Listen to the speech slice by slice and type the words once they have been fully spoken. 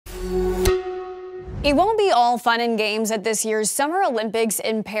It won't be all fun and games at this year's Summer Olympics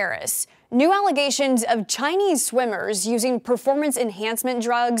in Paris. New allegations of Chinese swimmers using performance enhancement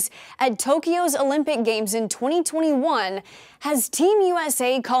drugs at Tokyo's Olympic Games in 2021 has Team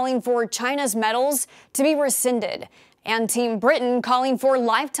USA calling for China's medals to be rescinded, and Team Britain calling for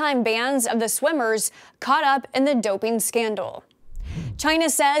lifetime bans of the swimmers caught up in the doping scandal. China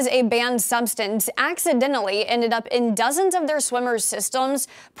says a banned substance accidentally ended up in dozens of their swimmers' systems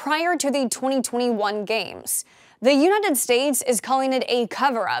prior to the 2021 Games. The United States is calling it a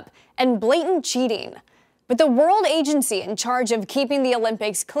cover-up and blatant cheating. But the world agency in charge of keeping the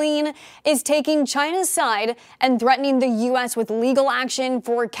Olympics clean is taking China's side and threatening the U.S. with legal action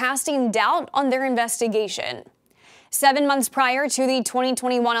for casting doubt on their investigation. 7 months prior to the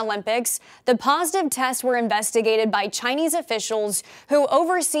 2021 Olympics, the positive tests were investigated by Chinese officials who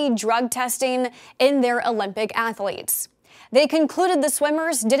oversee drug testing in their Olympic athletes. They concluded the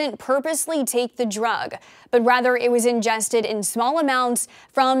swimmers didn't purposely take the drug, but rather it was ingested in small amounts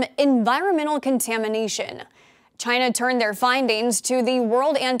from environmental contamination. China turned their findings to the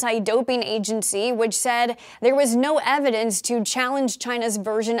World Anti-Doping Agency, which said there was no evidence to challenge China's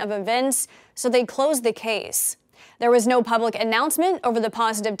version of events, so they closed the case. There was no public announcement over the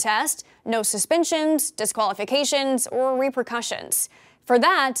positive test, no suspensions, disqualifications, or repercussions. For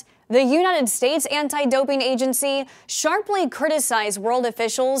that, the United States Anti-Doping Agency sharply criticized world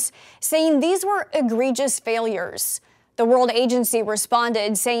officials, saying these were egregious failures. The World Agency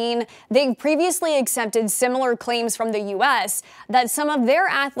responded, saying they've previously accepted similar claims from the U.S. that some of their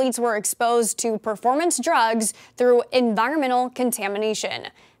athletes were exposed to performance drugs through environmental contamination,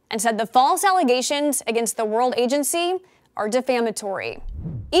 and said the false allegations against the World Agency are defamatory.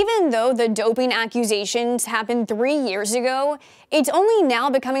 Even though the doping accusations happened 3 years ago, it's only now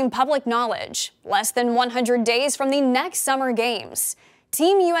becoming public knowledge, less than 100 days from the next Summer Games.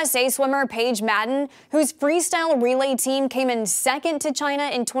 Team USA swimmer Paige Madden, whose freestyle relay team came in second to China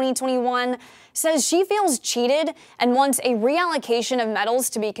in 2021, says she feels cheated and wants a reallocation of medals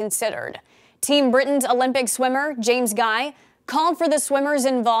to be considered. Team Britain's Olympic swimmer James Guy called for the swimmers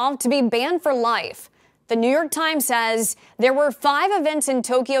involved to be banned for life. The New York Times says there were 5 events in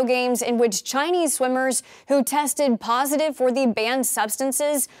Tokyo Games in which Chinese swimmers who tested positive for the banned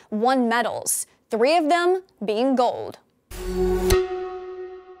substances won medals, 3 of them being gold.